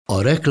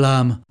A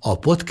reklám a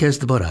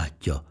podcast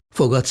barátja.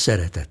 Fogad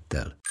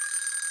szeretettel.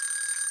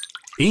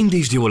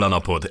 Indítsd jól a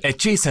napod egy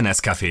csésze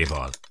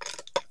Nescaféval.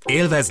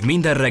 Élvezd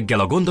minden reggel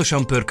a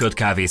gondosan pörkölt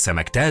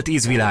kávészemek telt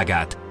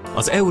ízvilágát,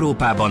 az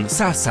Európában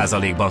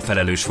 100%-ban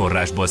felelős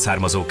forrásból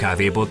származó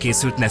kávéból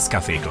készült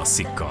Nescafé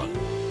klasszikkal.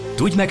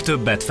 Tudj meg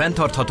többet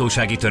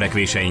fenntarthatósági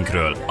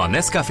törekvéseinkről a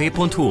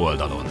nescafé.hu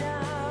oldalon.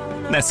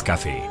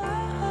 Nescafé.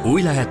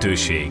 Új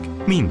lehetőség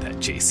minden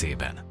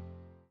csészében.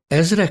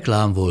 Ez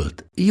reklám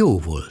volt, jó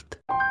volt.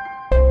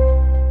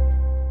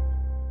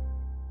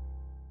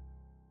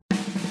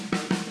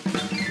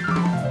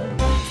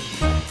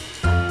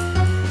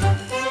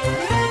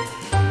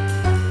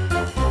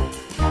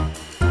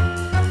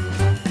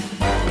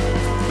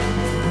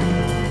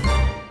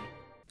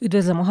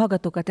 Üdvözlöm a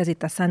hallgatókat, ez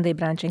itt a Sunday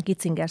Brunch, én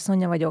Kicinger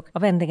Szonya vagyok, a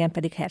vendégem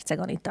pedig Herceg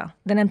Anita.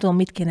 De nem tudom,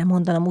 mit kéne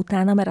mondanom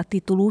utána, mert a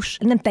titulus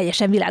nem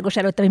teljesen világos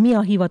előtte, hogy mi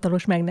a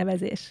hivatalos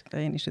megnevezés.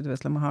 De én is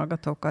üdvözlöm a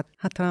hallgatókat.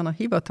 Hát talán a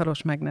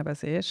hivatalos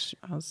megnevezés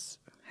az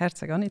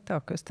Herceg Anita, a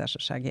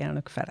köztársasági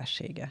elnök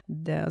felesége.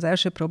 De az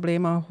első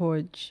probléma,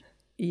 hogy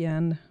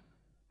ilyen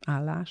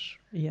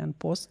állás, ilyen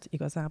poszt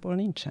igazából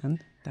nincsen.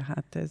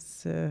 Tehát ez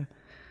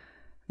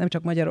nem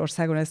csak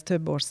Magyarországon, ez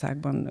több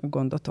országban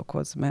gondot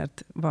okoz,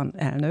 mert van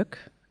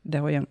elnök,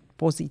 de olyan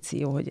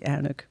pozíció, hogy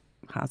elnök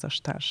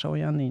házastársa,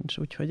 olyan nincs.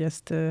 Úgyhogy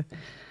ezt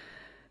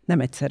nem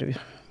egyszerű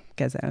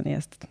kezelni,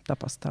 ezt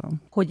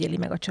tapasztalom. Hogy éli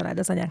meg a család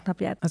az anyák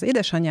napját? Az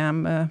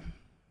édesanyám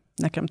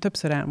nekem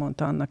többször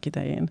elmondta annak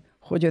idején,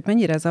 hogy őt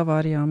mennyire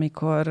zavarja,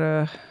 amikor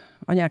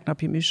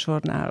anyáknapi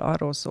műsornál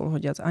arról szól,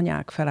 hogy az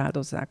anyák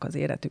feláldozzák az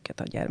életüket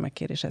a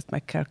gyermekért, és ezt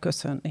meg kell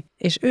köszönni.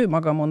 És ő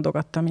maga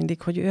mondogatta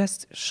mindig, hogy ő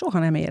ezt soha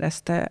nem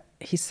érezte,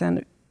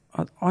 hiszen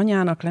az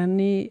anyának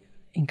lenni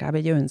inkább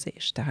egy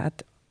önzés.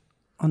 Tehát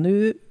a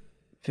nő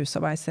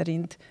főszabály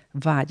szerint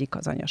vágyik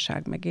az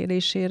anyaság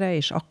megélésére,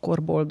 és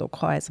akkor boldog,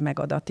 ha ez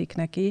megadatik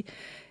neki,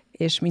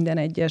 és minden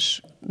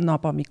egyes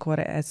nap, amikor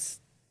ezt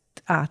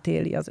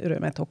átéli, az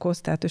örömet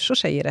okoz. Tehát ő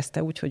sose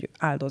érezte úgy, hogy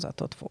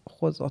áldozatot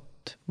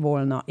hozott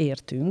volna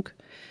értünk.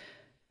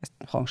 Ezt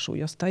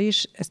hangsúlyozta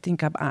is, ezt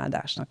inkább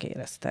áldásnak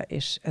érezte,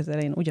 és ezzel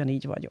én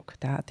ugyanígy vagyok.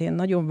 Tehát én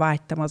nagyon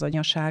vágytam az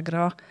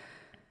anyaságra,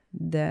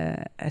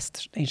 de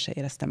ezt én se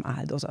éreztem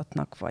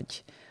áldozatnak,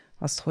 vagy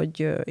az,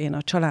 hogy én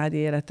a családi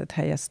életet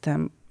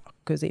helyeztem a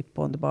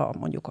középpontba,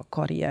 mondjuk a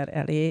karrier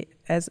elé,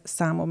 ez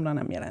számomra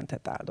nem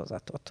jelentett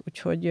áldozatot.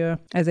 Úgyhogy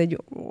ez egy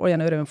olyan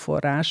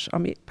örömforrás,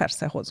 ami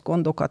persze hoz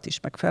gondokat is,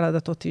 meg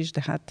feladatot is,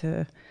 de hát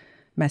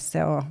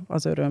messze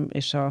az öröm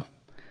és a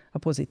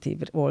pozitív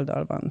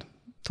oldal van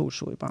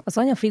túlsúlyban. Az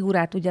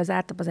anyafigurát ugye az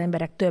általában az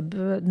emberek több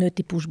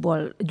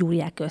nőtípusból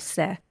gyúrják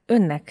össze.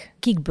 Önnek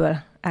kikből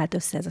állt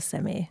össze ez a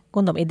személy?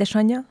 Gondolom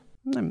édesanyja?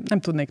 Nem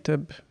tudnék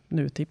több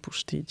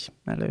nőtípust így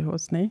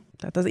előhozni.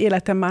 Tehát az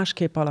életem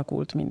másképp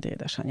alakult, mint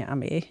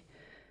édesanyámé,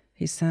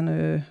 hiszen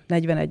ő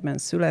 41-ben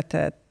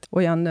született,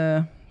 olyan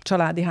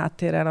családi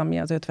háttérrel, ami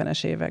az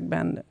 50-es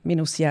években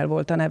mínuszjel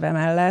volt a neve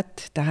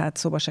mellett, tehát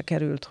szóba se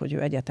került, hogy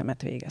ő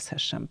egyetemet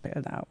végezhessen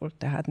például.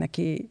 Tehát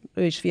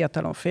ő is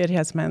fiatalon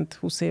férjhez ment,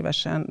 20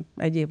 évesen,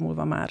 egy év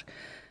múlva már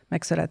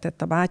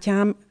megszületett a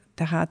bátyám,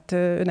 tehát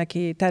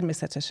neki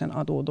természetesen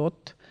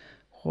adódott,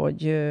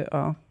 hogy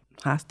a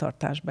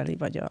háztartásbeli,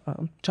 vagy a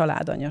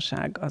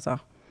családanyaság az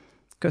a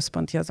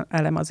központi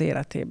elem az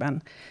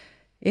életében.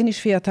 Én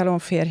is fiatalon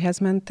férjhez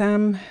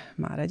mentem,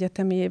 már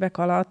egyetemi évek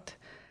alatt.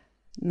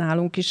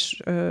 Nálunk is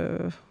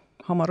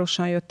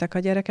hamarosan jöttek a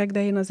gyerekek,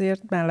 de én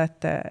azért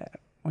mellette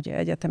ugye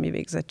egyetemi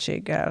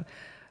végzettséggel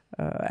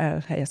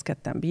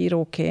elhelyezkedtem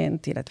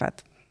bíróként, illetve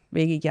hát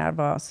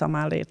végigjárva a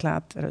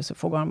szamállétlát, először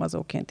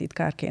fogalmazóként,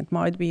 titkárként,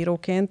 majd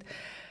bíróként.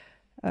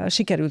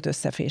 Sikerült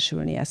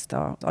összefésülni ezt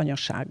az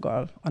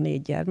anyasággal, a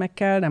 4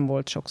 gyermekkel, nem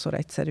volt sokszor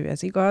egyszerű,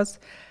 ez igaz,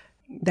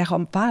 de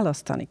ha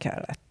választani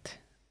kellett,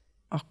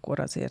 akkor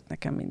azért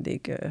nekem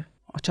mindig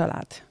a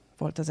család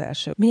volt az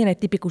első. Milyen egy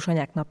tipikus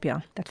anyák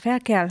napja?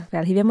 Tehát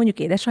felhívja mondjuk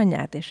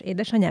édesanyját, és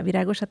édesanyám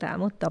virágosat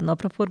álmodtam,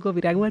 napraforgó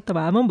virág voltam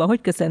álmomban,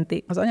 hogy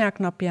köszönti? Az anyák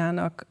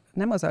napjának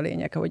nem az a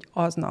lényege, hogy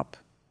aznap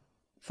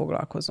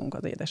foglalkozunk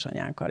az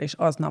édesanyánkkal, és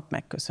aznap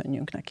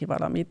megköszönjünk neki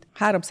valamit.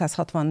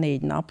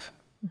 364 nap,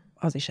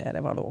 az is erre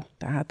való.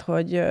 Tehát,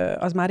 hogy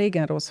az már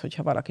régen rossz,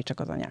 hogyha valaki csak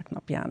az anyák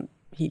napján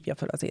hívja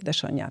fel az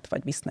édesanyját,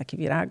 vagy visz neki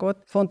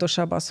virágot.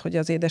 Fontosabb az, hogy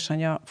az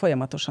édesanyja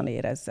folyamatosan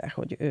érezze,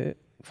 hogy ő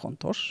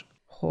fontos,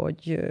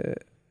 hogy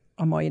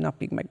a mai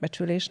napig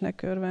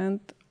megbecsülésnek örvend,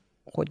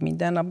 hogy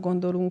minden nap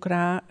gondolunk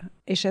rá,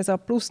 és ez a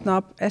plusz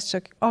nap, ez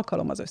csak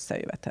alkalom az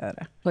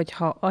összejövetelre.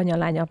 Hogyha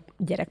anya-lánya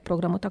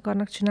gyerekprogramot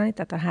akarnak csinálni,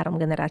 tehát a 3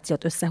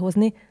 generációt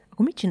összehozni,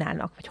 akkor mit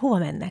csinálnak, vagy hova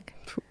mennek?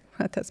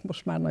 Hát ez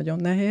most már nagyon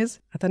nehéz.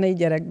 Hát a 4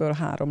 gyerekből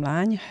 3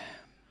 lány,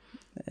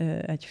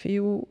 1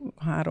 fiú,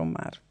 3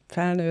 már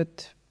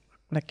felnőtt,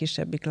 a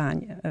legkisebbik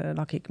lány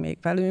lakik még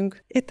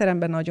velünk.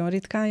 Étteremben nagyon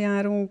ritkán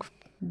járunk,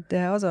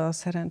 de az a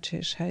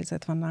szerencsés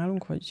helyzet van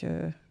nálunk, hogy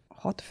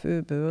 6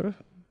 főből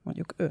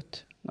mondjuk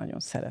 5 nagyon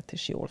szeret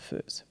és jól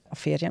főz. A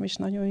férjem is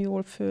nagyon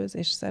jól főz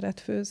és szeret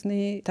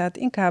főzni, tehát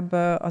inkább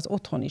az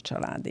otthoni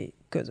családi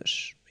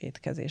közös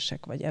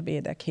étkezések vagy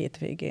ebédek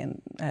hétvégén.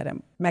 Erre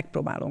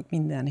megpróbálunk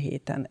minden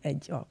héten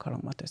egy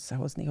alkalommat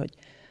összehozni, hogy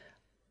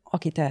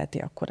aki teheti,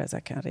 akkor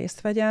ezeken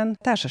részt vegyen.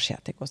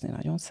 Társasjátékozni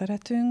nagyon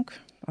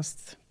szeretünk,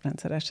 azt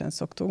rendszeresen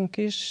szoktunk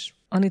is.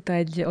 Anita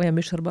egy olyan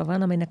műsorban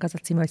van, amelynek az a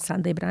címe, hogy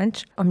Sunday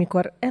Brunch.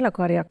 Amikor el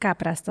akarja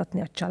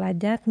kápráztatni a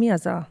családját, mi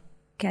az a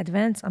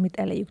kedvenc, amit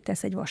eléjük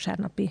tesz egy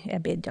vasárnapi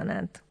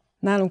ebédgyanánt?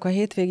 Nálunk a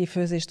hétvégi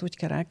főzést úgy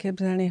kell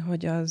elképzelni,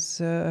 hogy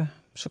az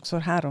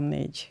sokszor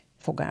 3-4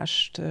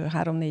 fogást,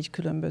 3-4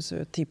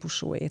 különböző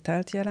típusú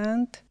ételt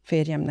jelent.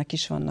 Férjemnek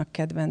is vannak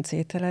kedvenc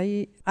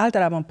ételei.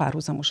 Általában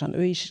párhuzamosan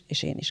ő is,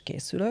 és én is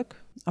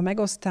készülök. A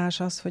megosztás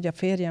az, hogy a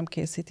férjem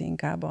készít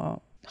inkább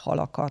a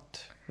halakat,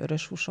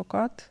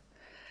 vöröshúsokat,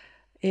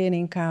 én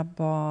inkább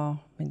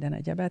a minden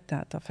egyebet,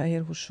 tehát a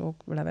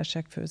fehérhúsok,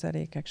 levesek,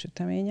 főzelékek,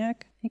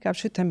 sütemények. Inkább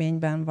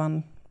süteményben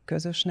van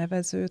közös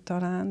nevező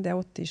talán, de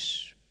ott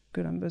is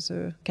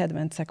különböző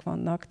kedvencek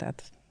vannak,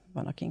 tehát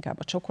van, aki inkább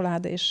a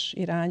csokoládés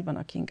irány, van,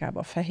 aki inkább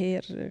a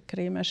fehér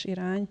krémes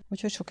irány,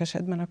 úgyhogy sok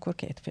esetben akkor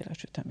kétféle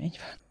sütemény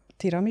van.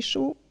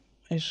 Tiramisu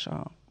és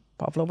a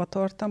pavlova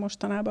torta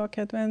mostanában a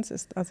kedvenc,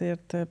 ezt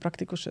azért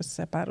praktikus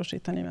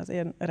összepárosítani, mert az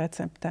én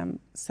receptem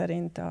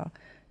szerint a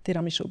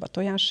tiramisuba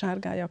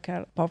tojássárgája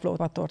kell,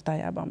 pavlova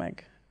tortájába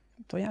meg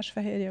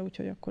tojásfehérje,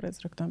 úgyhogy akkor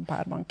ez rögtön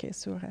párban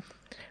készülhet.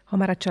 Ha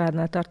már a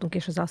családnál tartunk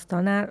és az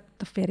asztalnál,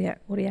 a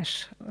férje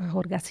óriás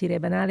horgász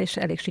hírében áll, és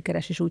elég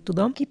sikeres is, úgy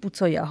tudom. Ki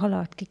pucolja a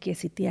halat, ki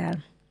készíti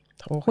el?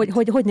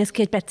 Hogy néz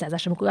ki egy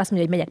pecázás? Amikor azt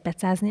mondja, hogy megyek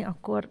pecázni,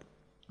 akkor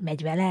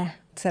megy vele?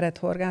 Szeret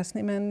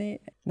horgászni menni.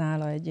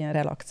 Nála egy ilyen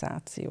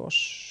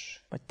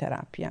relaxációs vagy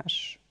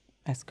terápiás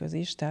eszköz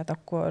is, tehát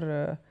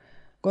akkor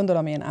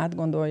gondolom én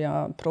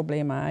átgondolja a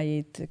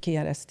problémáit,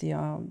 kiereszti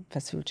a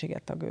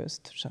feszültséget, a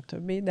gőzt,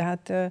 stb. De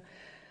hát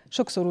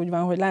sokszor úgy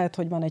van, hogy lehet,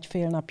 hogy van egy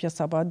fél napja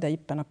szabad, de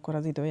éppen akkor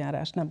az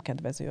időjárás nem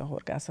kedvező a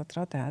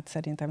horgászatra, tehát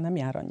szerintem nem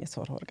jár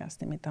annyiszor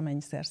horgászni, mint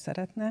amennyiszer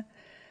szeretne.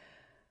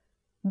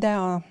 De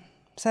a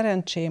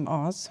szerencsém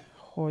az,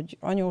 hogy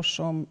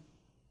anyósom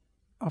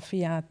a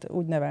fiát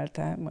úgy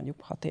nevelte,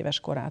 mondjuk 6 éves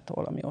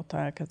korától, amióta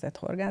elkezdett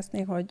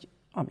horgászni, hogy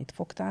amit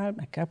fogtál,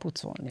 meg kell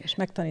pucolni. És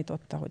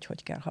megtanította,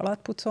 hogy kell halat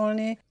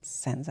pucolni.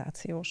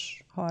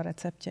 Szenzációs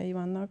halreceptjei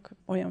vannak.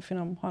 Olyan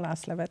finom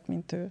halászlevet,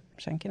 mint ő,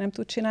 senki nem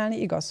tud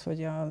csinálni. Igaz,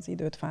 hogy az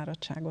időt,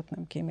 fáradtságot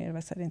nem kímélve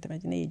szerintem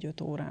egy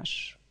 4-5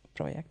 órás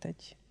projekt,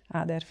 egy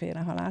áderféle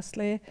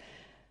halászlé.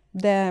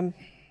 De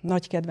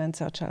nagy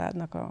kedvence a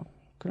családnak a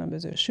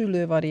különböző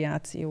süllő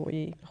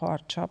variációi,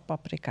 harcsa,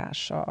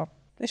 paprikása,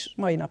 és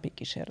mai napig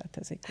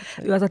kísérletezik.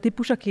 Ő az a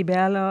típus, aki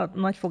beáll a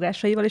nagy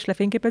fogásaival, és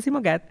lefényképezi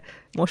magát?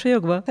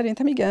 Mosolyogva?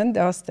 Szerintem igen,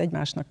 de azt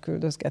egymásnak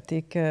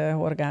küldözgetik,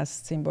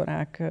 horgász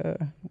cimborák,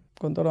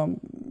 gondolom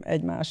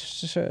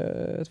egymás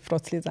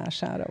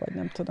froclizására, vagy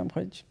nem tudom,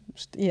 hogy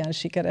most ilyen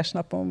sikeres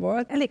napon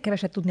volt. Elég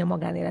keveset tudni a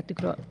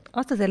magánéletükről.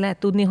 Azt azért lehet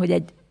tudni, hogy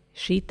egy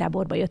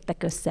sítáborba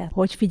jöttek össze.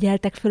 Hogy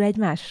figyeltek föl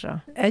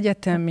egymásra?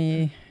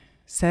 Egyetemi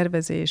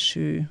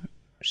szervezésű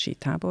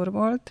sítábor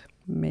volt,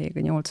 még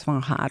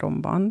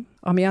 83-ban,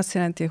 ami azt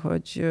jelenti,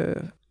 hogy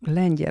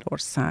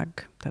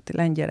Lengyelország, tehát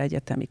lengyel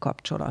egyetemi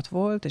kapcsolat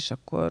volt, és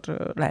akkor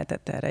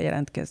lehetett erre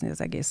jelentkezni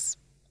az egész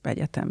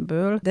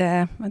egyetemből,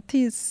 de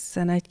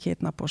 11-2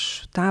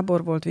 napos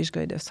tábor volt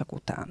vizsgaidőszak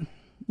után.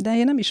 De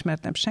én nem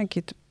ismertem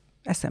senkit,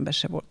 eszembe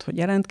se volt, hogy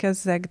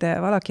jelentkezzek, de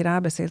valaki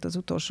rábeszélt az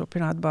utolsó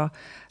pillanatban,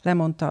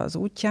 lemondta az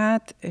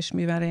útját, és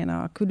mivel én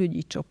a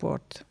külügyi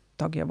csoport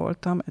tagja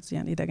voltam, ez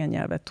ilyen idegen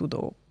nyelvet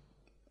tudó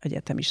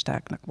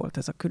egyetemistáknak volt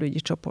ez a külügyi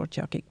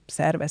csoportja, akik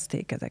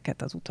szervezték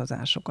ezeket az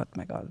utazásokat,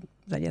 meg az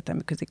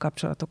egyetemi közi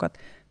kapcsolatokat,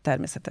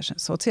 természetesen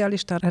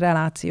szocialista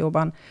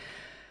relációban.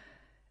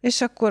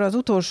 És akkor az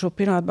utolsó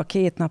pillanatban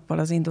 2 nappal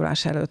az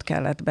indulás előtt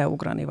kellett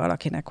beugrani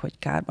valakinek, hogy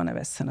kárba ne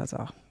vesszen az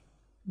a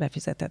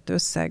befizetett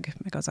összeg,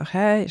 meg az a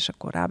hely, és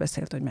akkor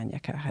rábeszélt, hogy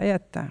menjek el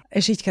helyette.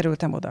 És így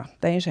kerültem oda,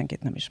 de én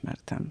senkit nem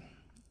ismertem.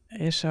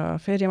 És a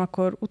férjem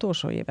akkor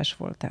utolsó éves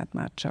volt, tehát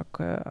már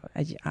csak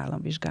egy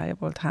államvizsgája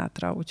volt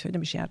hátra, úgyhogy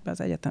nem is járt be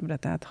az egyetemre.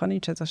 Tehát ha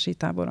nincs ez a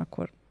sítábor,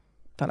 akkor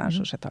talán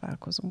sose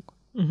találkozunk.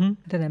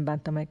 De nem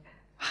bánta meg.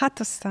 Hát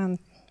aztán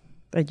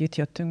együtt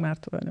jöttünk már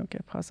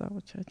tulajdonképp haza.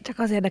 Úgyhogy... Csak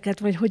az érdekelt,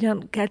 hogy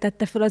hogyan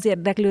keltette fel az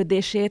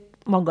érdeklődését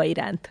maga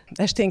iránt.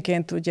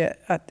 Esténként ugye,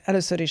 hát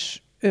először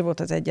is ő volt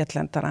az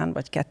egyetlen talán,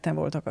 vagy 2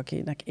 voltak,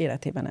 akinek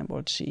életében nem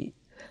volt sí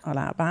a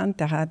lábán,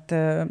 tehát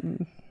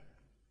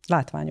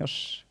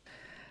látványos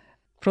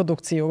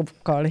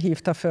produkciókkal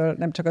hívta föl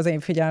nem csak az én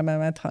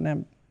figyelmemet,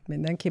 hanem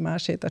mindenki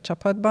másét a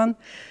csapatban.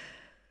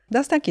 De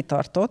aztán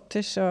kitartott,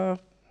 és a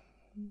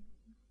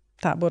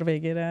tábor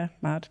végére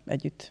már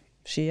együtt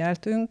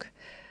síeltünk,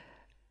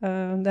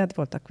 de hát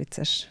voltak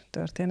vicces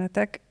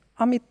történetek.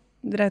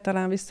 Amire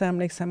talán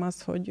visszaemlékszem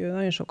az, hogy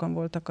nagyon sokan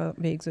voltak a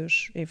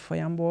végzős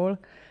évfolyamból,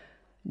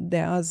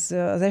 de az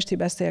esti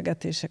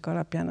beszélgetések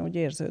alapján úgy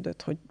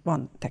érződött, hogy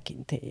van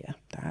tekintélye.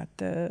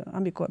 Tehát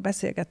amikor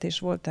beszélgetés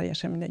volt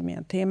teljesen mindegy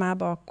milyen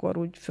témába, akkor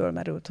úgy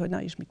fölmerült, hogy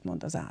na is mit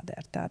mond az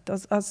Áder. Tehát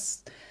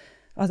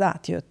az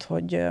átjött,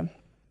 hogy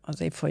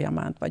az év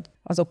folyamán, vagy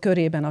azok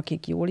körében,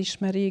 akik jól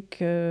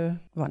ismerik,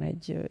 van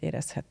egy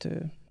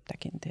érezhető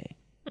tekintély.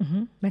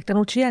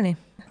 Megtanult síelni?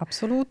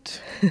 Abszolút.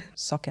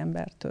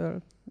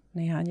 Szakembertől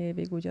néhány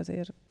évig úgy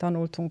azért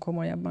tanultunk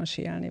komolyabban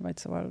síelni, vagy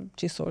szóval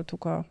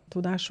csiszoltuk a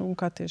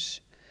tudásunkat,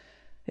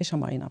 és a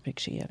mai napig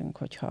síelünk,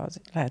 hogyha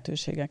az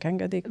lehetőségek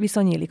engedik.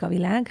 Viszonyílik a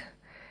világ.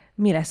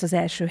 Mi lesz az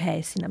első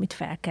helyszín, amit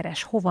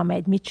felkeres? Hova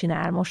megy, mit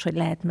csinál most, hogy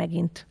lehet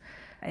megint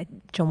egy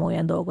csomó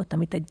olyan dolgot,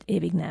 amit egy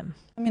évig nem?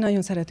 Mi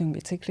nagyon szeretünk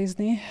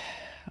biciklizni,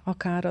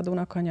 akár a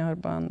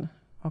Dunakanyarban,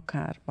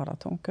 akár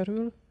Balaton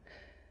körül.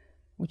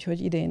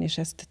 Úgyhogy idén is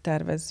ezt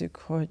tervezzük,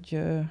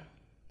 hogy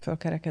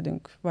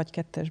fölkerekedünk vagy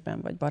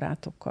kettesben, vagy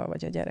barátokkal,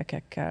 vagy a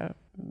gyerekekkel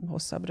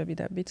hosszabb,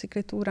 rövidebb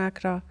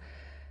biciklitúrákra.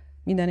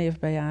 Minden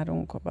évben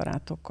járunk a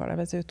barátokkal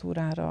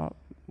levezőtúrára,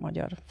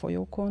 magyar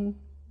folyókon,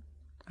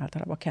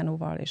 általában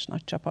kenúval és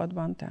nagy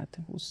csapatban, tehát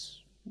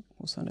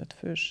 20-25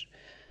 fős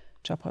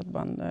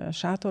csapatban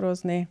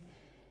sátorozni.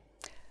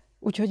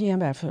 Úgyhogy ilyen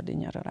belföldi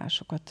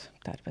nyaralásokat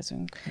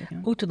tervezünk.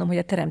 Igen. Úgy tudom, hogy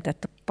a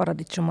teremtett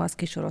paradicsom az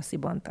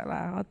Kisorossziban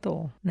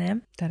található,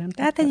 nem? Teremtett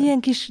Tehát egy ilyen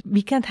kis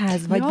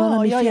vikendház, vagy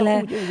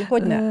valamiféle...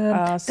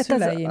 Hogyne, a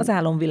szüleim. Az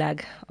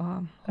álomvilág.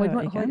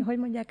 Hogy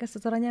mondják ezt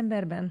az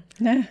Aranyemberben?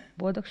 Ne?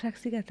 Boldogság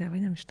szigete?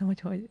 Vagy nem is tudom,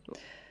 hogy...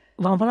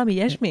 Van valami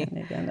ilyesmi?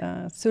 Igen.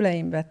 A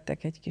szüleim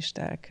vettek egy kis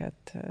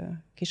telket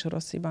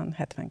Kisorossziban,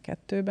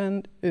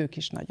 72-ben. Ők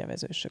is nagy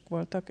evezősök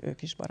voltak,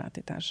 ők is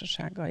baráti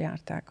társasággal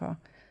járták a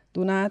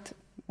Dunát.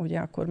 Ugye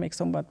akkor még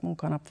szombat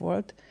munkanap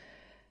volt,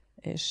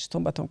 és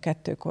szombaton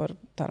 2-kor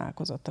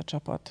találkozott a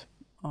csapat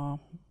a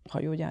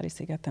hajógyári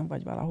szigeten,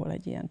 vagy valahol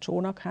egy ilyen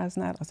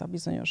csónakháznál, az a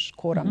bizonyos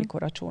kor,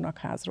 amikor a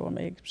csónakházról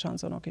még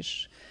sanzonok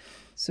is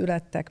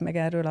születtek, meg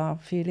erről a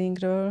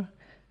feelingről.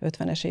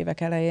 50-es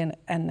évek elején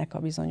ennek a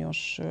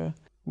bizonyos,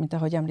 mint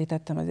ahogy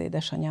említettem, az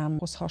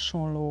édesanyámhoz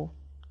hasonló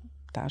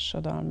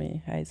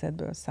társadalmi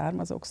helyzetből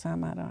származók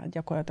számára, hát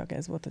gyakorlatilag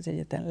ez volt az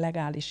egyetlen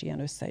legális ilyen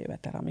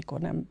összejövetel, amikor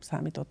nem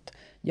számított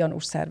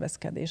gyanús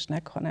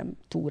szervezkedésnek, hanem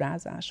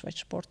túrázás vagy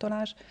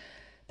sportolás.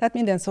 Tehát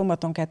minden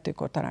szombaton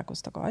 2-kor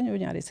találkoztak a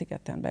hajógyári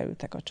szigeten,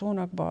 beültek a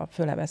csónakba,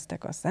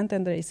 föleveztek a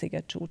Szentendrei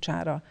sziget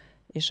csúcsára,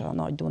 és a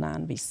Nagy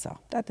Dunán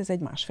vissza. Tehát ez egy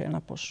 1,5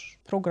 napos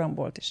program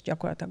volt, és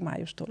gyakorlatilag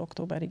májustól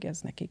októberig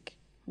ez nekik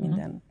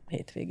minden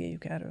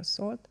hétvégéjük erről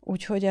szólt.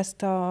 Úgyhogy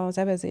ezt az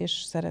evezés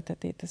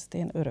szeretetét, ezt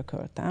én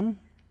örököltem.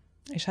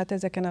 És hát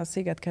ezeken a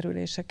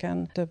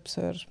szigetkerüléseken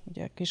többször,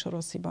 ugye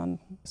Kisorossziban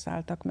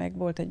szálltak meg,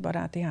 volt egy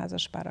baráti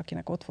házaspár,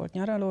 akinek ott volt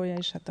nyaralója,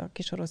 és hát a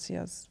Kisoroszi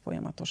az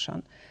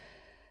folyamatosan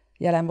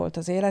jelen volt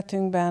az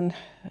életünkben,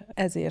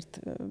 ezért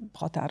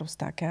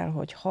határozták el,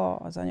 hogy ha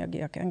az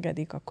anyagiak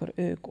engedik, akkor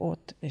ők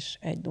ott, és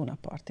egy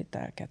Dunaparti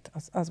telket,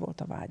 az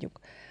volt a vágyuk.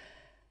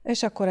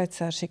 És akkor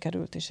egyszer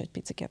sikerült is egy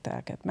picike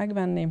telket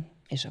megvenni,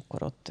 és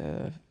akkor ott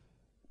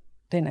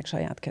tényleg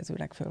saját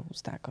kezűleg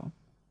fölhúzták a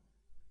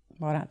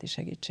baráti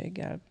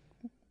segítséggel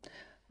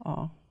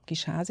a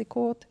kis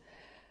házikót,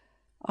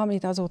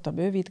 amit azóta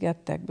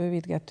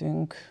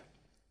bővítgetünk,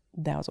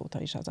 de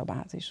azóta is az a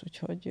bázis,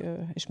 úgyhogy,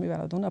 és mivel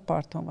a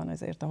Dunaparton van,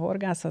 ezért a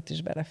horgászat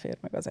is belefér,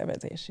 meg az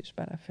evezés is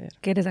belefér.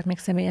 Kérdezek még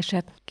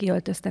személyeset, ki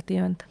öltözteti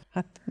önt?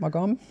 Hát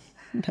magam,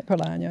 meg a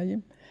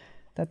lányaim.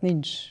 Tehát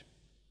nincs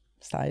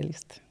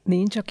stylist.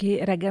 Nincs,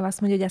 aki reggel azt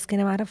mondja, hogy ezt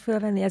kéne már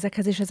fölvenni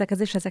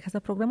ezekhez a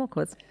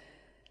programokhoz?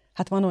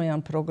 Hát van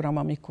olyan program,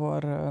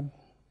 amikor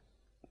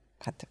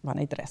hát van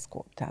egy dress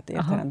code, tehát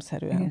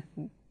értelemszerűen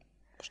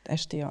most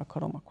esti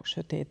alkalom, akkor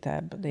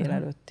sötétebb,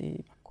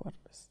 délelőtti, akkor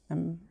ez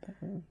nem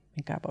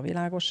inkább a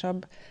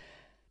világosabb,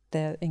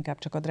 de inkább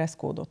csak a dress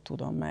code-ot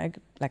tudom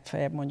meg,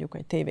 legfeljebb mondjuk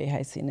egy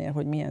tévéhelyszínnél,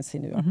 hogy milyen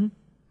színű a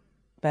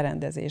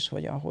berendezés,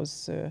 hogy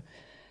ahhoz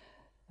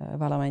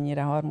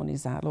valamennyire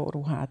harmonizáló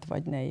ruhát,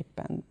 vagy ne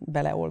éppen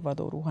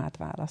beleolvadó ruhát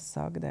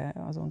válasszak, de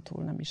azon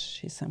túl nem is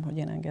hiszem, hogy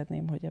én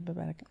engedném, hogy ebbe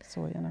bele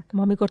szóljanak.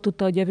 Ma, amikor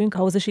tudta, hogy jövünk,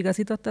 ahhoz is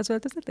igazította az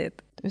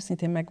öltözetét?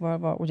 Őszintén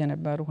megvalva,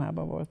 ugyanebben a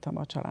ruhában voltam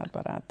a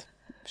Családbarát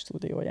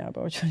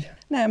stúdiójában, úgyhogy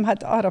nem,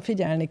 hát arra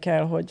figyelni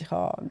kell, hogy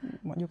ha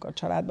mondjuk a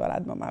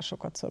Családbarátban már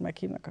sokatszor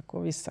meghívnak,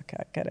 akkor vissza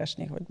kell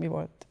keresni, hogy mi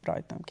volt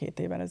rajtam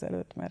 2 évvel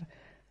ezelőtt, mert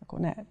akkor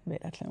ne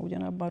véletlenül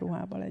ugyanabban a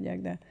ruhában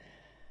legyek, de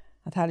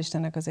hát hál'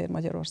 Istennek azért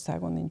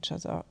Magyarországon nincs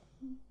az a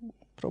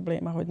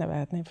probléma, hogy ne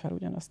vehetném fel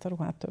ugyanazt a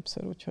ruhát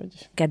többször,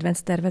 úgyhogy...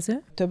 Kedvenc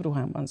tervező? Több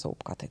ruhám van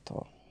Zób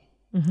Katitól.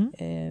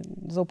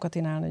 Zób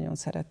Katinál nagyon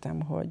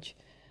szeretem, hogy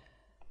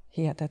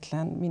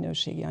hihetetlen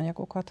minőségi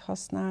anyagokat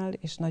használ,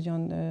 és nagyon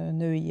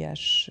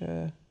nőies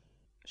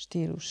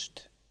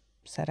stílust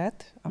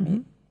szeret,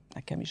 ami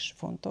nekem is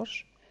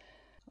fontos.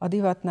 A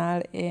divatnál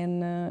én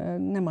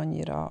nem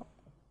annyira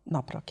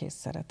naprakész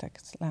szeretek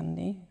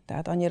lenni,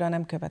 tehát annyira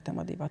nem követem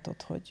a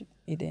divatot, hogy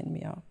idén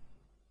mi a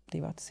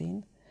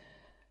divatszín,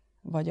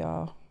 vagy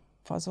a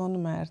fazon,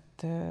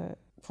 mert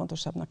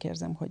fontosabbnak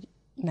érzem, hogy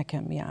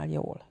nekem mi áll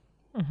jól.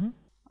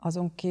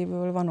 Azon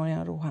kívül van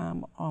olyan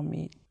ruhám,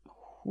 ami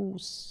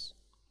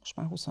most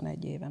már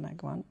 21 éve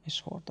megvan,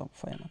 és hordom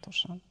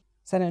folyamatosan.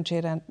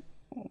 Szerencsére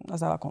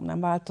az alakom nem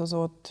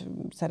változott,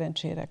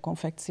 szerencsére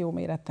konfekció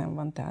méretem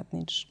van, tehát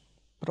nincs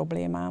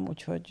problémám,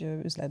 úgyhogy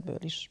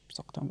üzletből is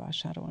szoktam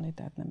vásárolni,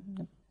 tehát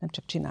nem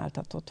csak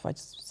csináltatott vagy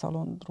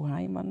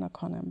szalonruháim vannak,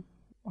 hanem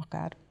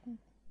akár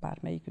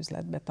bármelyik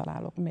üzletbe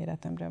találok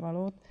méretemre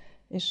valót,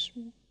 és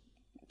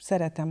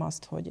szeretem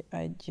azt, hogy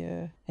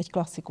egy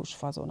klasszikus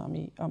fazon,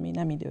 ami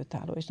nem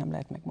időtálló, és nem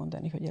lehet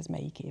megmondani, hogy ez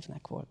melyik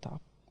évnek volt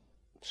a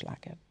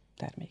sláger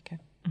terméke.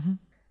 Uh-huh.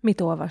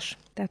 Mit olvas?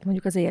 Tehát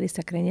mondjuk az éjjeli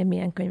szekrényen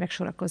milyen könyvek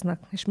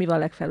sorakoznak, és mi van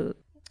legfelül?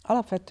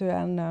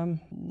 Alapvetően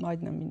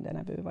majdnem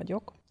mindenevő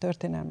vagyok.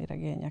 Történelmi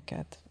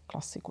regényeket,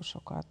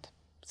 klasszikusokat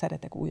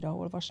szeretek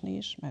újraolvasni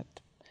is,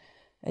 mert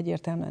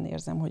egyértelműen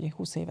érzem, hogy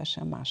 20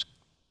 évesen más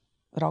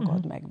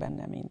ragad meg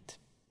benne, mint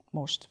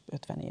most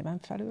 50 éven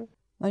felül.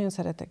 Nagyon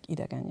szeretek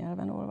idegen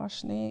nyelven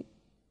olvasni,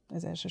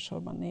 ez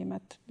elsősorban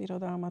német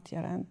irodalmat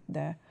jelent,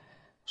 de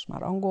most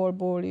már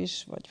angolból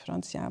is, vagy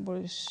franciából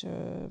is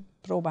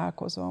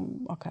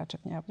próbálkozom, akár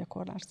csak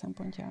nyelvgyakorlás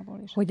szempontjából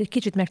is. Hogy egy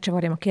kicsit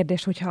megcsavarjam a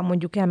kérdést, hogyha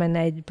mondjuk elmenne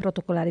egy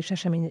protokolláris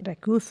eseményre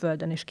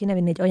külföldön, és kéne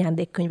vinni egy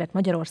ajándékkönyvet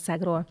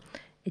Magyarországról,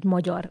 egy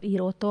magyar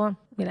írótól,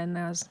 mi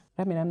lenne az?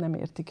 Remélem nem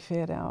értik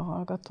félre a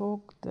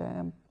hallgatók,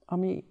 de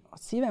ami a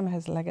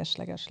szívemhez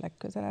leges-leges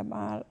legközelebb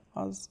áll,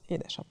 az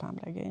édesapám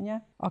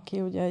regénye,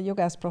 aki ugye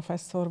jogász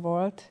professzor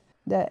volt,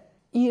 de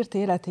írt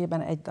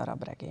életében egy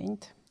darab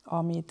regényt,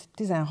 amit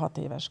 16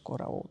 éves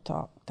kora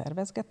óta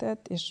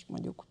tervezgetett, és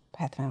mondjuk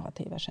 76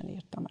 évesen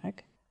írta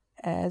meg.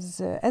 Ez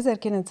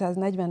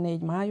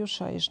 1944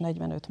 májusa és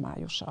 45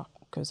 májusa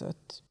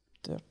között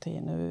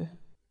történő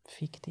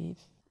fiktív.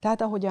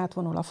 Tehát ahogy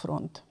átvonul a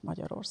front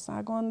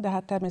Magyarországon, de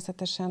hát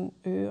természetesen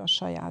ő a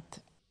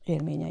saját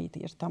élményeit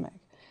írta meg.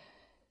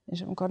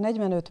 És amikor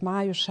 45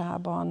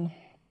 májusában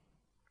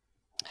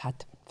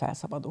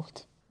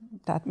felszabadult.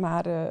 Tehát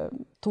már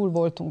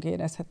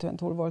érezhetően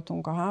túl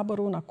voltunk a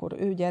háborún, akkor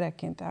ő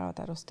gyerekként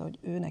elhatározta, hogy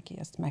ő neki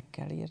ezt meg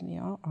kell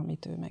írnia,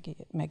 amit ő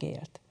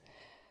megélt.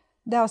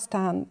 De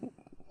aztán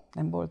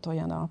nem volt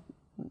olyan a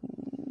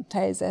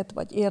helyzet,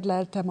 vagy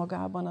érlelte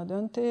magában a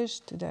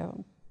döntést, de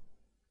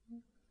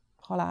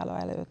halála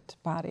előtt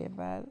pár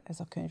évvel ez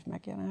a könyv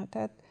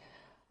megjelenhetett.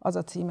 Az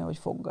a címe, hogy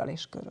Foggal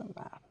és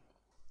körömmel.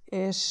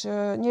 És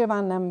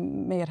nyilván nem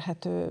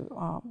mérhető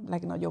a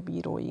legnagyobb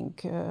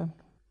íróink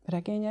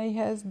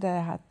regényeihez, de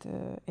hát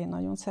én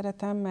nagyon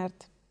szeretem,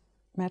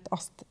 mert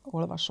azt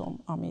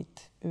olvasom,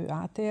 amit ő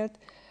átélt.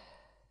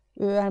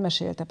 Ő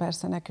elmesélte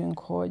persze nekünk,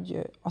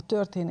 hogy a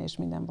történés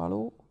minden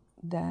való,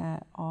 de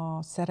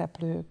a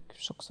szereplők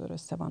sokszor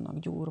össze vannak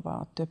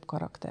gyúrva, több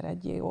karakter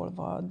egyé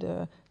olvad,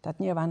 tehát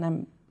nyilván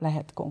nem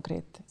lehet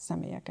konkrét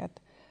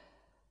személyeket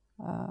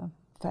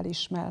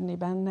felismerni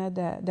benne,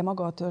 de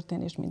maga a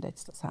történés mindegy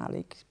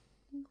szálig,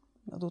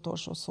 az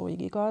utolsó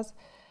szóig igaz.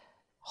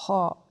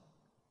 Ha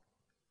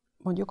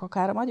mondjuk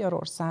akár a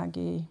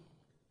magyarországi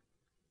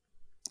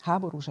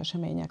háborús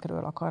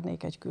eseményekről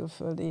akarnék egy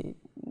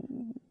külföldi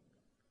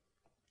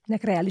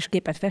reális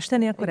képet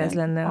festeni, akkor igen, ez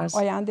lenne az.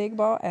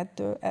 Ajándékba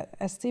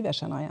ezt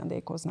szívesen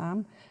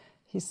ajándékoznám,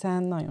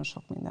 hiszen nagyon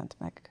sok mindent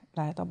meg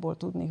lehet abból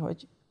tudni,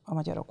 hogy a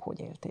magyarok hogy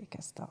élték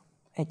ezt a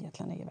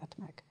egyetlen évet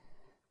meg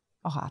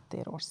a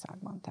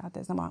háttérországban. Tehát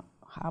ez nem a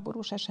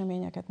háborús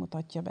eseményeket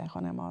mutatja be,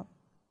 hanem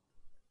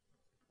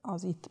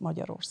az itt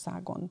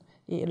Magyarországon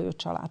élő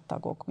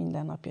családtagok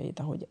mindennapjait,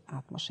 ahogy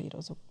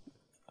átmasírozunk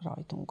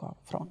rajtunk a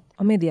front.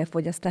 A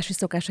médiafogyasztási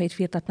szokásait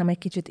firtatnám egy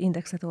kicsit,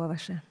 Indexet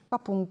olvas-e?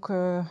 Kapunk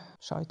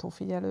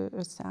sajtófigyelő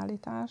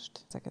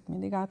összeállítást, ezeket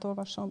mindig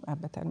átolvasom,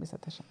 ebbe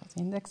természetesen az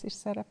Index is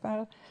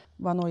szerepel.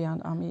 Van olyan,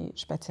 ami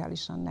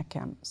speciálisan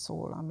nekem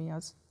szól, ami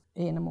az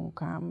én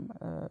munkám,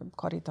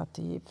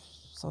 karitatív,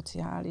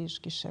 szociális,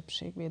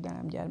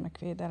 kisebbségvédelem,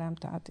 gyermekvédelem,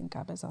 tehát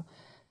inkább ez a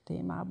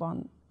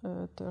témában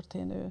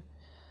történő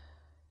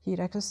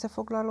hírek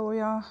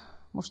összefoglalója.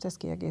 Most ez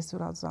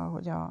kiegészül azzal,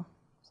 hogy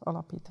az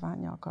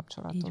alapítvánnyal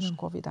kapcsolatos,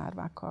 Covid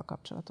árvákkal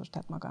kapcsolatos,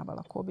 tehát magával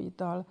a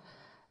Covid-dal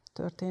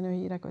történő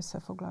hírek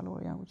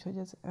összefoglalója, úgyhogy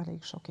ez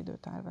elég sok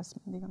időt elvesz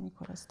mindig,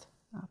 amikor ezt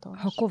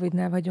átolvasom. Ha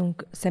Covid-nál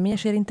vagyunk,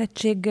 személyes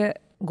érintettség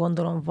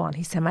gondolom van,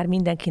 hiszen már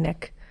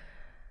mindenkinek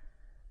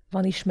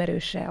van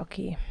ismerőse,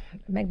 aki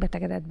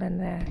megbetegedett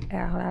benne,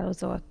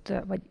 elhalálozott,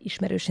 vagy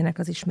ismerősének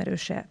az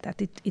ismerőse.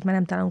 Tehát itt már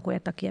nem találunk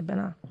olyat, aki ebben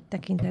a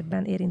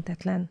tekintetben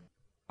érintetlen.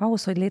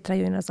 Ahhoz, hogy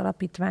létrejöjjön az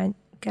alapítvány,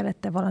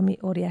 kellett-e valami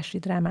óriási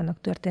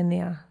drámának történni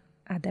a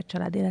Áder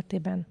család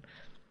életében,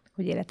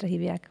 hogy életre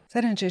hívják?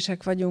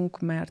 Szerencsések vagyunk,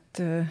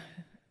 mert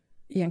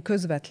ilyen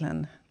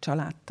közvetlen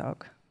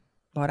családtag,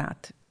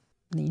 barát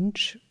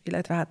nincs,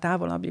 illetve hát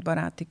távolabbi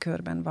baráti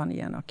körben van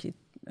ilyen, akit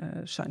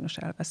sajnos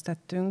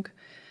elvesztettünk,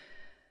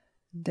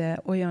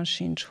 de olyan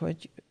sincs,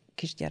 hogy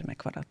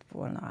kisgyermek maradt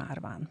volna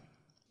árván.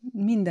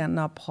 Minden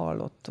nap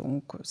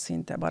hallottunk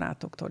szinte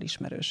barátoktól,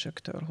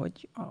 ismerősöktől,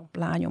 hogy a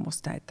lányom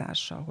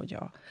osztálytársa, hogy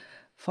a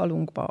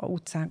falunkba, a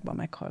utcánkba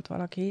meghalt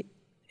valaki,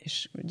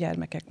 és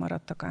gyermekek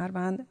maradtak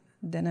árván,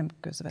 de nem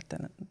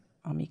közvetlen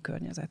a mi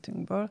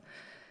környezetünkből.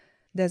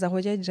 De ez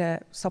ahogy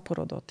egyre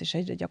szaporodott, és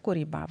egyre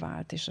gyakoribbá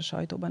vált, és a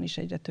sajtóban is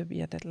egyre több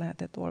ilyet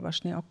lehetett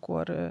olvasni,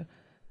 akkor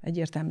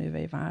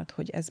egyértelművé vált,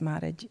 hogy ez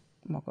már egy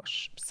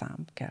magas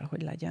szám kell,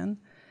 hogy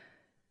legyen.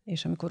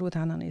 És amikor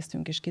utána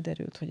néztünk, és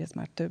kiderült, hogy ez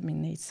már több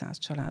mint 400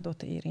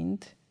 családot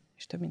érint,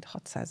 és több mint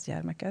 600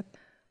 gyermeket,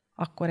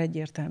 akkor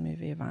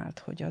egyértelművé vált,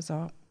 hogy az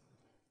a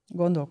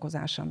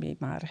gondolkozás, ami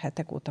már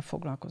hetek óta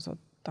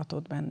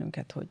foglalkoztatott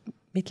bennünket, hogy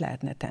mit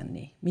lehetne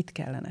tenni, mit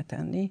kellene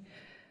tenni.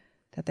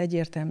 Tehát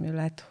egyértelmű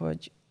lett,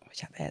 hogy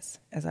hát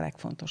ez a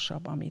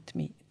legfontosabb, amit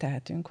mi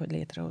tehetünk, hogy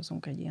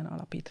létrehozunk egy ilyen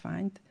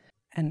alapítványt.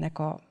 Ennek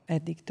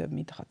eddig több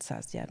mint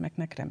 600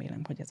 gyermeknek,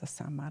 remélem, hogy ez a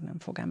szám már nem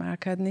fog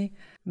emelkedni,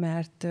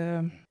 mert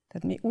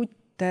tehát mi úgy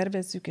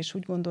tervezzük és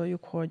úgy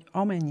gondoljuk, hogy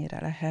amennyire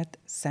lehet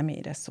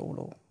személyre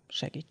szóló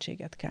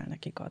segítséget kell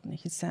nekik adni,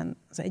 hiszen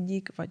az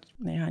egyik, vagy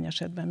néhány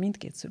esetben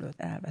mindkét szülőt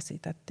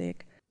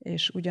elveszítették,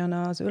 és ugyan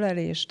az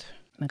ölelést,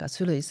 meg a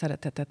szülői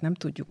szeretetet nem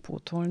tudjuk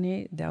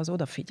pótolni, de az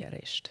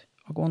odafigyelést,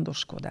 a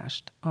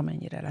gondoskodást,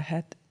 amennyire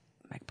lehet,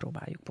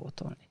 megpróbáljuk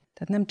pótolni.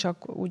 Tehát nem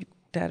csak úgy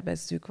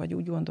tervezzük, vagy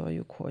úgy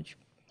gondoljuk, hogy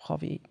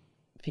havi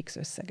fix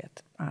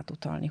összeget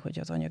átutalni, hogy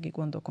az anyagi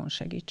gondokon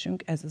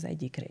segítsünk, ez az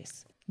egyik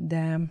rész.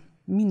 De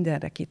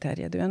mindenre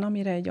kiterjedően,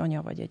 amire egy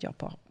anya vagy egy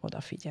apa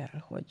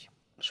odafigyel, hogy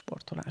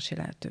sportolási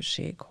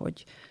lehetőség,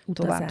 hogy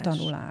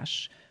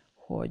továbbtanulás,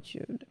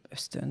 hogy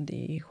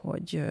ösztöndíj,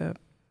 hogy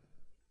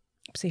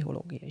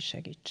pszichológiai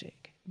segítség,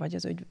 vagy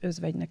az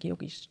özvegynek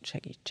jogi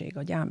segítség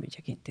a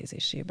gyámügyek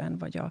intézésében,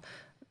 vagy a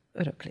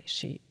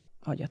öröklési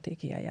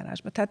hagyatéki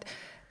eljárásban. Tehát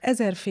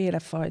ezerféle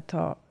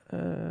fajta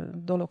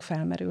dolog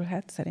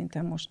felmerülhet,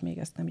 szerintem most még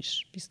ezt nem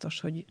is biztos,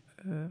 hogy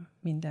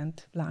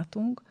mindent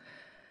látunk,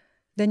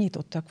 de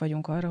nyitottak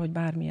vagyunk arra, hogy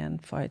bármilyen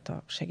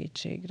fajta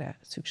segítségre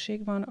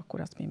szükség van,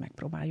 akkor azt mi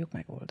megpróbáljuk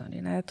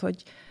megoldani. Lehet,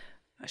 hogy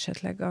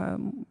esetleg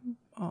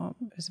a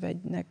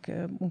özvegynek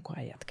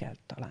munkahelyet kell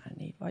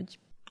találni, vagy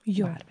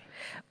bármi.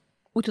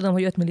 Úgy tudom,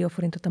 hogy 5 millió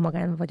forintot a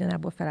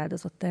magánvagyonából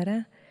feláldozott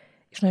erre,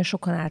 és nagyon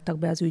sokan álltak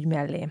be az ügy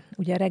mellé.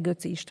 Ugye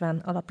Regőci István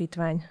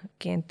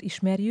alapítványként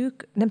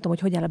ismerjük. Nem tudom,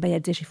 hogy áll a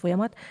bejegyzési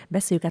folyamat.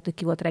 Beszéljük át, hogy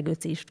ki volt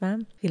Regőci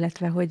István,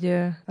 illetve, hogy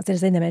azért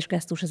ez egy nemes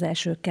gesztus, az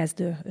első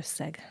kezdő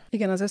összeg.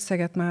 Igen, az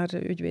összeget már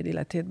ügyvédi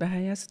letétbe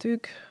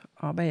helyeztük.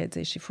 A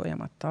bejegyzési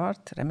folyamat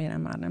tart,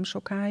 remélem már nem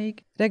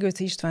sokáig.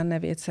 Regőci István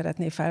nevét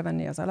szeretné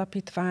felvenni az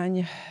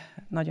alapítvány.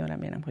 Nagyon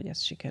remélem, hogy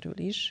ez sikerül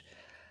is.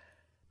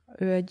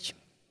 Ő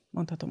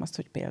mondhatom azt,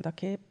 hogy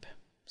példakép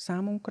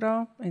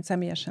számunkra. Én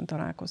személyesen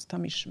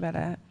találkoztam is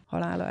vele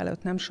halála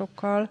előtt nem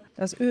sokkal.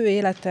 Az ő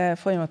élete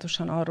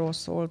folyamatosan arról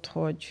szólt,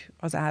 hogy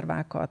az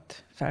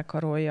árvákat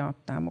felkarolja,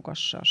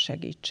 támogassa,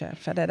 segítse,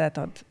 fedelet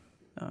ad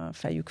a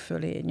fejük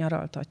fölé,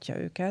 nyaraltatja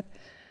őket.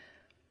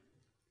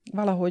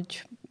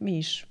 Valahogy mi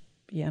is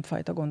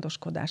ilyenfajta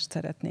gondoskodást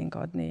szeretnénk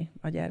adni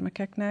a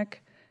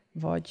gyermekeknek,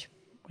 vagy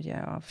ugye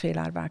a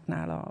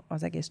félárváknál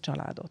az egész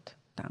családot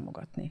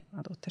támogatni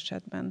adott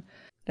esetben.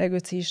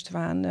 Regőci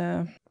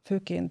István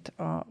főként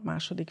a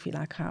II.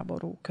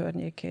 Világháború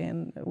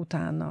környékén,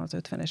 utána az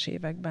 50-es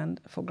években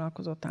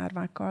foglalkozott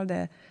árvákkal,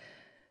 de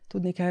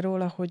tudni kell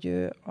róla, hogy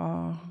ő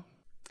a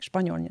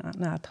spanyol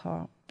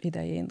nátha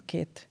idején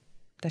 2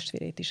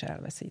 testvérét is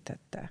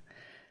elveszítette.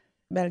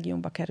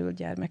 Belgiumba került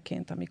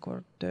gyermekként,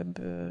 amikor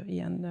több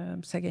ilyen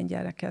szegény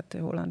gyereket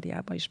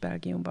Hollandiába és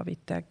Belgiumba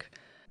vittek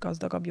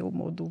gazdagabb,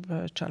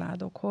 jómódúbb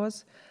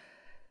családokhoz.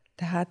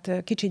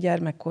 Tehát kicsi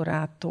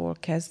gyermekkorától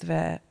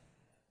kezdve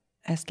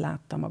ezt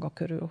látta maga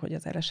körül, hogy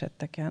az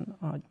elesetteken,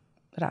 a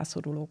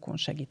rászorulókon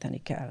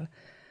segíteni kell.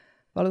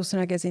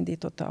 Valószínűleg ez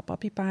indította a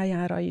papi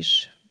pályára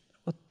is,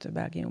 ott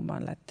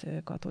Belgiumban lett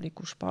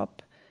katolikus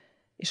pap,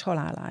 és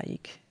haláláig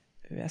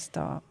ő ezt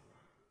a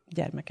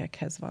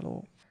gyermekekhez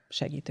való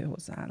segítő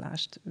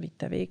hozzáállást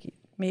vitte végig.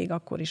 Még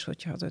akkor is,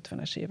 hogyha az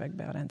 50-es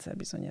években a rendszer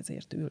bizony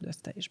ezért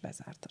üldözte és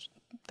bezárta,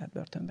 tehát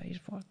börtönbe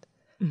is volt.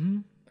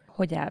 Uh-huh.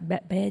 Hogy áll?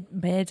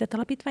 Bejegyzett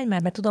alapítvány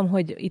már? Mert tudom,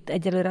 hogy itt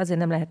egyelőre azért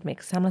nem lehet még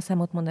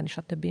számlaszámot mondani,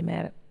 stb.,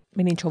 mert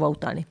még nincs hova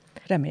utalni.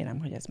 Remélem,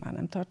 hogy ez már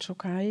nem tart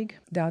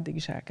sokáig, de addig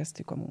is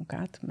elkezdtük a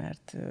munkát,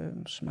 mert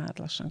most már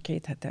lassan 2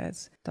 hete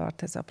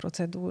tart ez a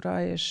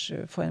procedúra, és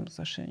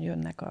folyamatosan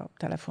jönnek a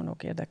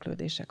telefonok,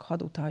 érdeklődések,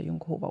 hadd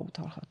utaljunk, hova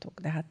utalhatok.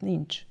 De hát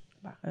nincs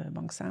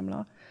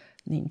bankszámla,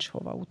 nincs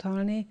hova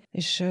utalni,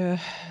 és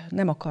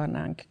nem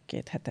akarnánk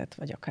 2 hetet,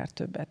 vagy akár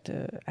többet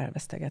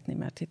elvesztegetni,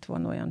 mert itt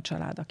van olyan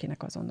család,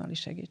 akinek azonnali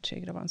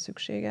segítségre van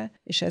szüksége,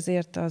 és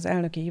ezért az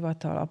elnöki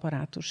hivatal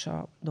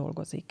apparátusa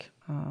dolgozik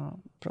a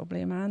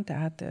problémán,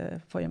 tehát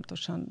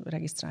folyamatosan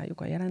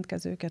regisztráljuk a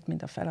jelentkezőket,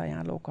 mind a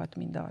felajánlókat,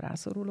 mind a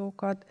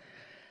rászorulókat,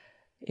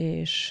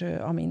 és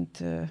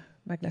amint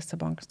meg lesz a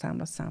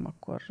bankszámlaszám,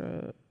 akkor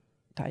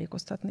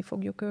tájékoztatni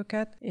fogjuk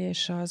őket,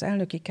 és az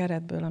elnöki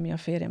keretből, ami a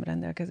férjem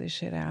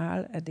rendelkezésére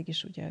áll, eddig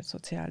is ugye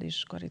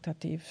szociális,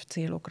 karitatív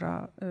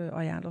célokra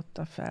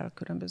ajánlotta fel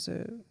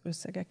különböző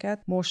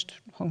összegeket.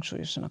 Most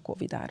hangsúlyosan a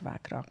Covid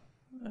árvákra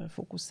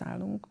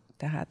fókuszálunk,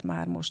 tehát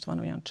már most van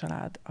olyan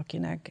család,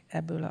 akinek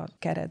ebből a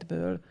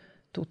keretből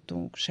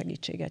tudtunk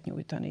segítséget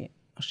nyújtani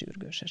a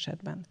sürgős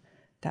esetben.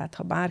 Tehát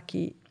ha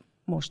bárki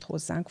most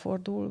hozzánk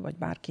fordul, vagy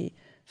bárki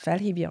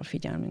felhívja a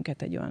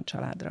figyelmünket egy olyan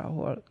családra,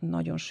 ahol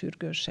nagyon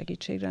sürgős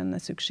segítségre lenne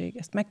szükség,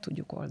 ezt meg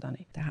tudjuk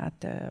oldani.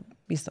 Tehát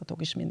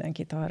biztatok is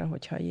mindenkit arra,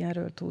 hogyha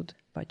ilyenről tud,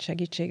 vagy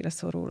segítségre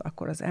szorul,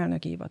 akkor az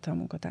elnöki hivatal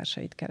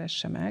munkatársait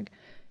keresse meg,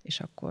 és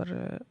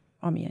akkor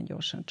amilyen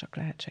gyorsan csak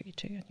lehet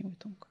segítséget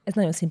nyújtunk. Ez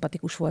nagyon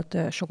szimpatikus volt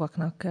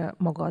sokaknak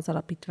maga az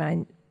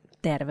alapítvány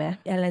terve.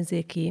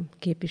 Ellenzéki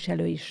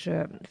képviselő is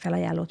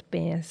felajánlott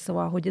pénzt,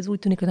 szóval, hogy ez úgy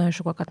tűnik, hogy nagyon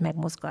sokakat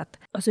megmozgat.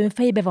 Az ön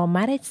fejében van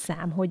már egy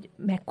szám, hogy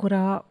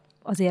mekkora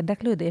az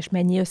érdeklődés,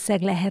 mennyi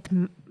összeg lehet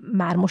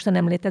már most a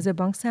nem létező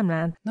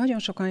bankszámlán? Nagyon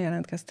sokan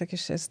jelentkeztek,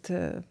 és ezt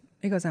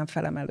igazán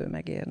felemelő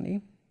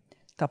megérni,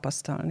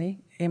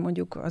 tapasztalni. Én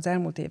mondjuk az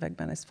elmúlt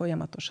években ezt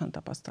folyamatosan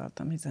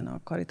tapasztaltam, hiszen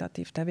a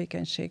karitatív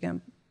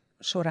tevékenységem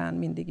során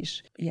mindig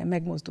is ilyen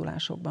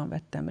megmozdulásokban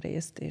vettem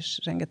részt, és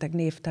rengeteg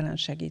névtelen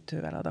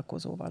segítővel,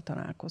 adakozóval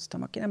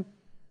találkoztam, aki nem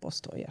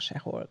posztolja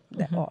sehol,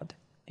 de ad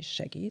és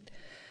segít.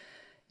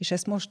 És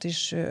ezt most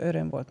is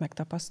öröm volt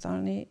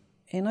megtapasztalni.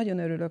 Én nagyon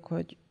örülök,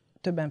 hogy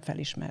többen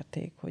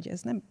felismerték, hogy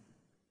ez nem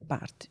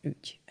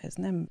pártügy, ez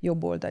nem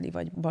jobboldali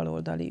vagy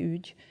baloldali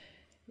ügy,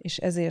 és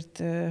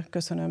ezért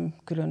köszönöm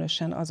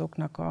különösen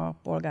azoknak a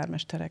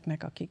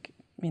polgármestereknek, akik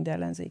mind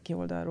ellenzéki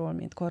oldalról,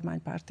 mind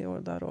kormánypárti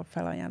oldalról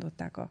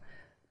felajánlották a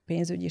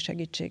pénzügyi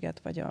segítséget,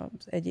 vagy az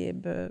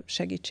egyéb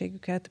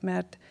segítségüket,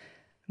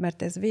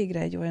 mert ez végre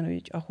egy olyan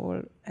ügy,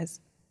 ahol ez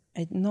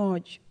egy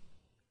nagy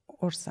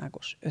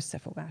országos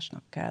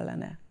összefogásnak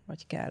kellene,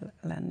 vagy kell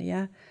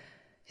lennie,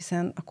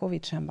 hiszen a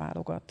Covid sem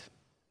válogat,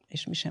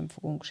 és mi sem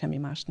fogunk semmi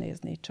mást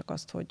nézni, csak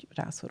azt, hogy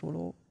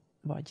rászoruló,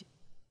 vagy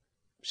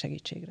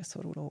segítségre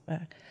szoruló.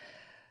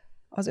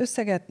 Az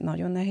összeget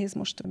nagyon nehéz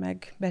most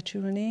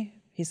megbecsülni,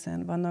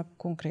 hiszen vannak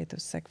konkrét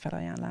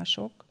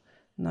összegfelajánlások,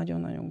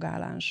 nagyon-nagyon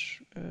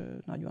gáláns,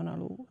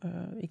 nagyvonalú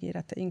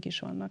ígéreteink is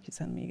vannak,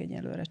 hiszen még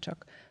egyelőre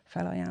csak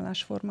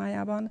felajánlás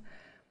formájában,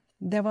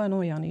 de van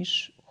olyan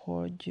is,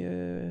 hogy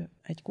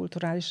egy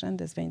kulturális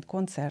rendezvényt,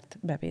 koncert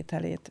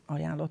bevételét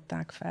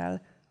ajánlották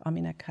fel,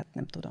 aminek hát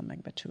nem tudom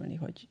megbecsülni,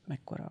 hogy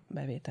mekkora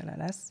bevétele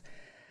lesz.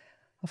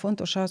 A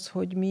fontos az,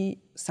 hogy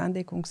mi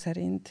szándékunk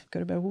szerint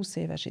kb. 20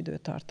 éves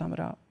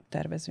időtartamra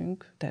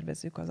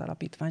tervezzük az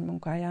alapítvány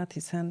munkáját,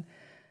 hiszen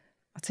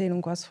a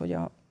célunk az, hogy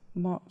a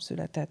ma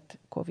született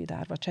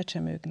Covid-árva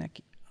csecsemőknek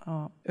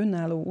a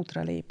önálló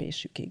útra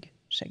lépésükig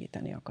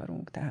segíteni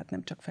akarunk. Tehát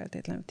nem csak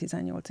feltétlenül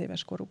 18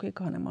 éves korukig,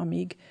 hanem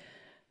amíg,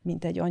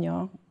 mint egy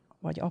anya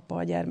vagy apa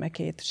a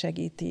gyermekét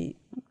segíti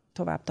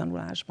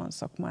továbbtanulásban,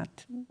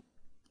 szakmát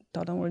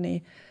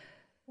tanulni,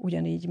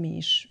 ugyanígy mi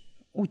is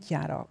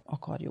útjára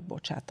akarjuk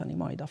bocsátani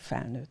majd a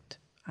felnőtt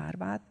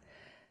árvát.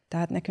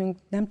 Tehát nekünk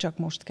nem csak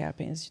most kell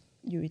pénzt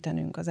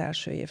gyűjtenünk az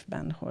első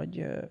évben,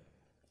 hogy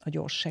a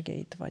gyors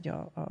segélyt, vagy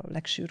a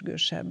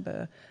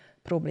legsürgősebb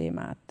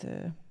problémát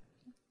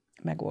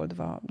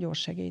megoldva gyors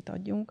segélyt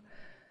adjunk,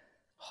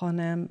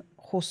 hanem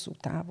hosszú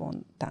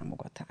távon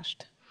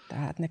támogatást.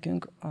 Tehát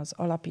nekünk az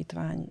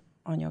alapítvány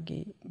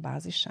anyagi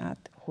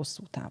bázisát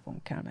hosszú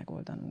távon kell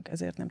megoldanunk.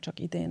 Ezért nem csak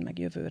idén, meg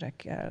jövőre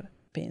kell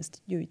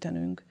pénzt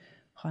gyűjtenünk,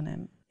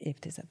 hanem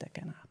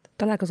évtizedeken át.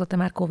 Találkozott-e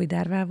már Covid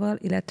árvával,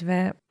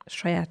 illetve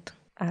saját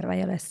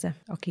árvája lesz-e,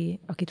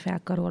 akit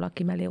felkarol,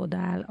 aki mellé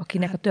odaáll,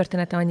 akinek a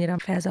története annyira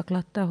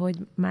felzaklatta,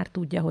 hogy már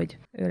tudja, hogy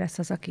ő lesz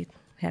az, akit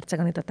Herczeg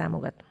Anita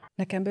támogat?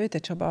 Nekem Böjte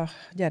Csaba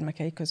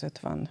gyermekei között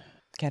van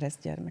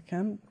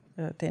keresztgyermekem.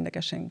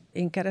 Ténylegesen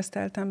én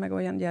kereszteltem, meg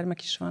olyan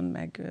gyermek is van,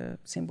 meg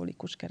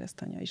szimbolikus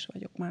keresztanya is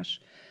vagyok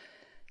más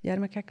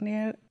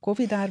gyermekeknél.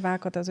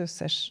 Covid-árvákat az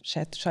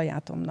összeset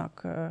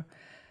sajátomnak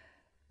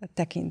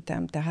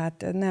tekintem,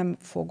 tehát nem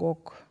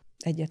fogok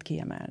egyet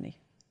kiemelni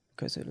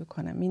közülük,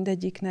 hanem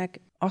mindegyiknek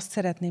azt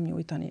szeretném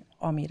nyújtani,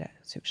 amire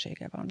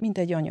szüksége van. Mint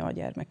egy anya a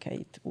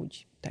gyermekeit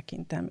úgy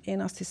tekintem. Én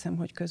azt hiszem,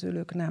 hogy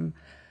közülük nem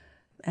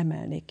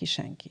emelnék ki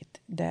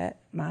senkit, de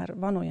már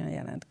van olyan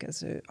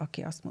jelentkező,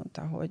 aki azt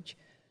mondta, hogy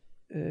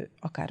ő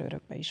akár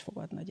örökbe is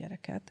fogadna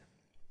gyereket,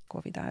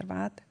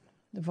 Covid-árvát,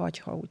 vagy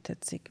ha úgy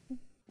tetszik,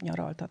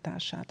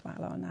 nyaraltatását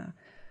vállalná.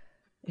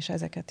 És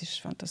ezeket is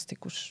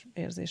fantasztikus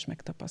érzés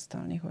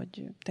megtapasztalni,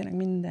 hogy tényleg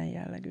minden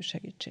jellegű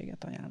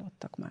segítséget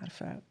ajánlottak már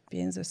fel.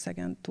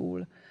 Pénzösszegen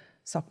túl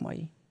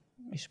szakmai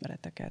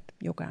ismereteket,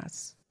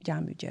 jogász,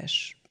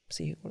 gyámügyes,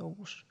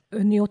 pszichológus.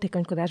 Ön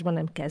jótékonykodásban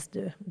nem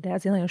kezdő, de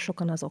azért nagyon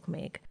sokan azok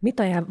még. Mit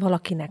ajánl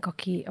valakinek,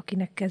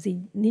 akinek ez így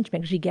nincs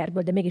meg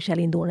zsigerből, de mégis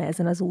elindulna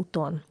ezen az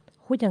úton?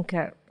 Hogyan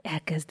kell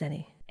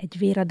elkezdeni? Egy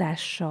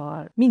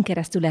véradással? Min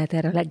keresztül lehet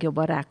erre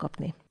legjobban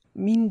rákapni?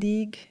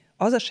 Mindig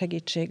az a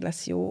segítség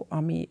lesz jó,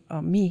 ami a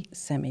mi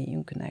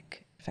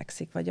személyünknek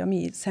fekszik, vagy a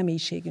mi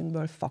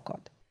személyiségünkből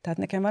fakad. Tehát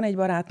nekem van egy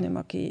barátnőm,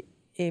 aki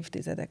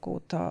évtizedek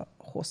óta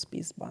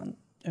hospizban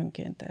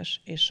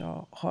önkéntes, és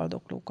a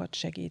haldoklókat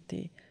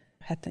segíti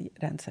heti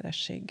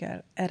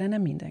rendszerességgel. Erre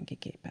nem mindenki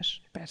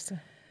képes.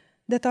 Persze.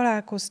 De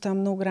találkoztam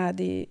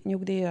nógrádi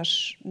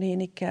nyugdíjas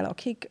nénikkel,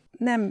 akik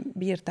nem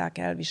bírták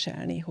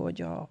elviselni,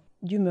 hogy a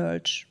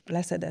gyümölcs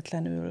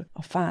leszedetlenül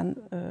a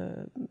fán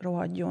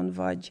rohadjon,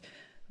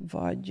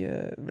 vagy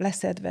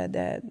leszedve,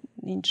 de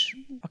nincs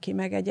a aki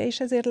megegye, és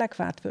ezért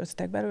lekvárt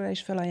főztek belőle,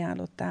 és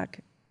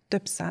felajánlották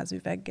több 100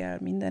 üveggel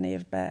minden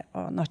évben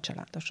a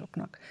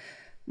nagycsaládosoknak.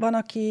 Van,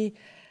 aki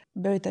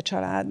böjte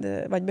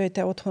család, vagy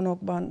böjte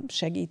otthonokban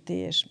segíti,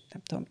 és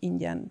nem tudom,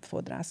 ingyen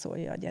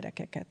fodrászolja a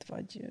gyerekeket,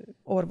 vagy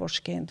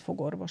orvosként,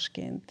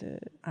 fogorvosként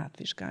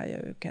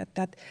átvizsgálja őket.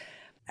 Tehát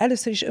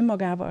először is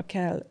önmagával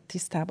kell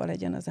tisztában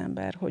legyen az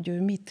ember, hogy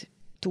ő mit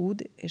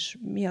tud, és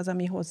mi az,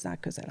 ami hozzá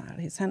közel áll.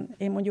 Hiszen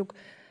én mondjuk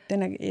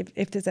tényleg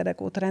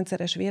évtizedek óta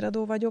rendszeres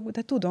véradó vagyok,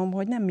 de tudom,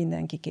 hogy nem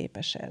mindenki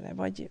képes erre,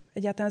 vagy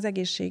egyáltalán az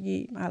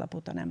egészségi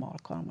állapota nem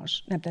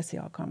alkalmas, nem teszi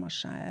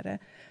alkalmassá erre.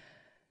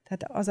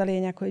 Tehát az a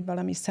lényeg, hogy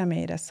valami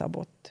személyre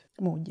szabott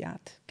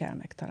módját kell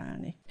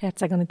megtalálni.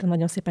 Herczeg Anita,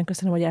 nagyon szépen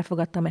köszönöm, hogy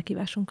elfogadta a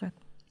meghívásunkat.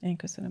 Én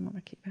köszönöm a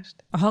meghívást.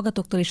 A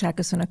hallgatóktól is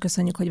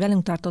köszönjük, hogy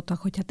velünk tartottak,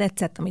 hogyha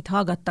tetszett, amit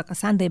hallgattak, a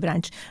Sunday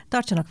Brunch,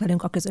 tartsanak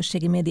velünk a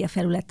közösségi média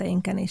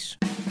felületeinken is.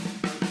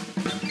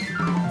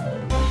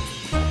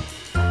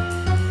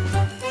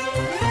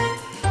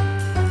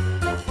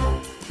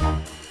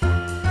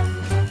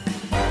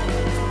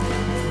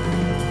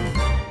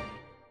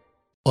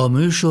 A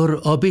műsor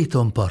a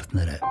Béton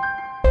partnere.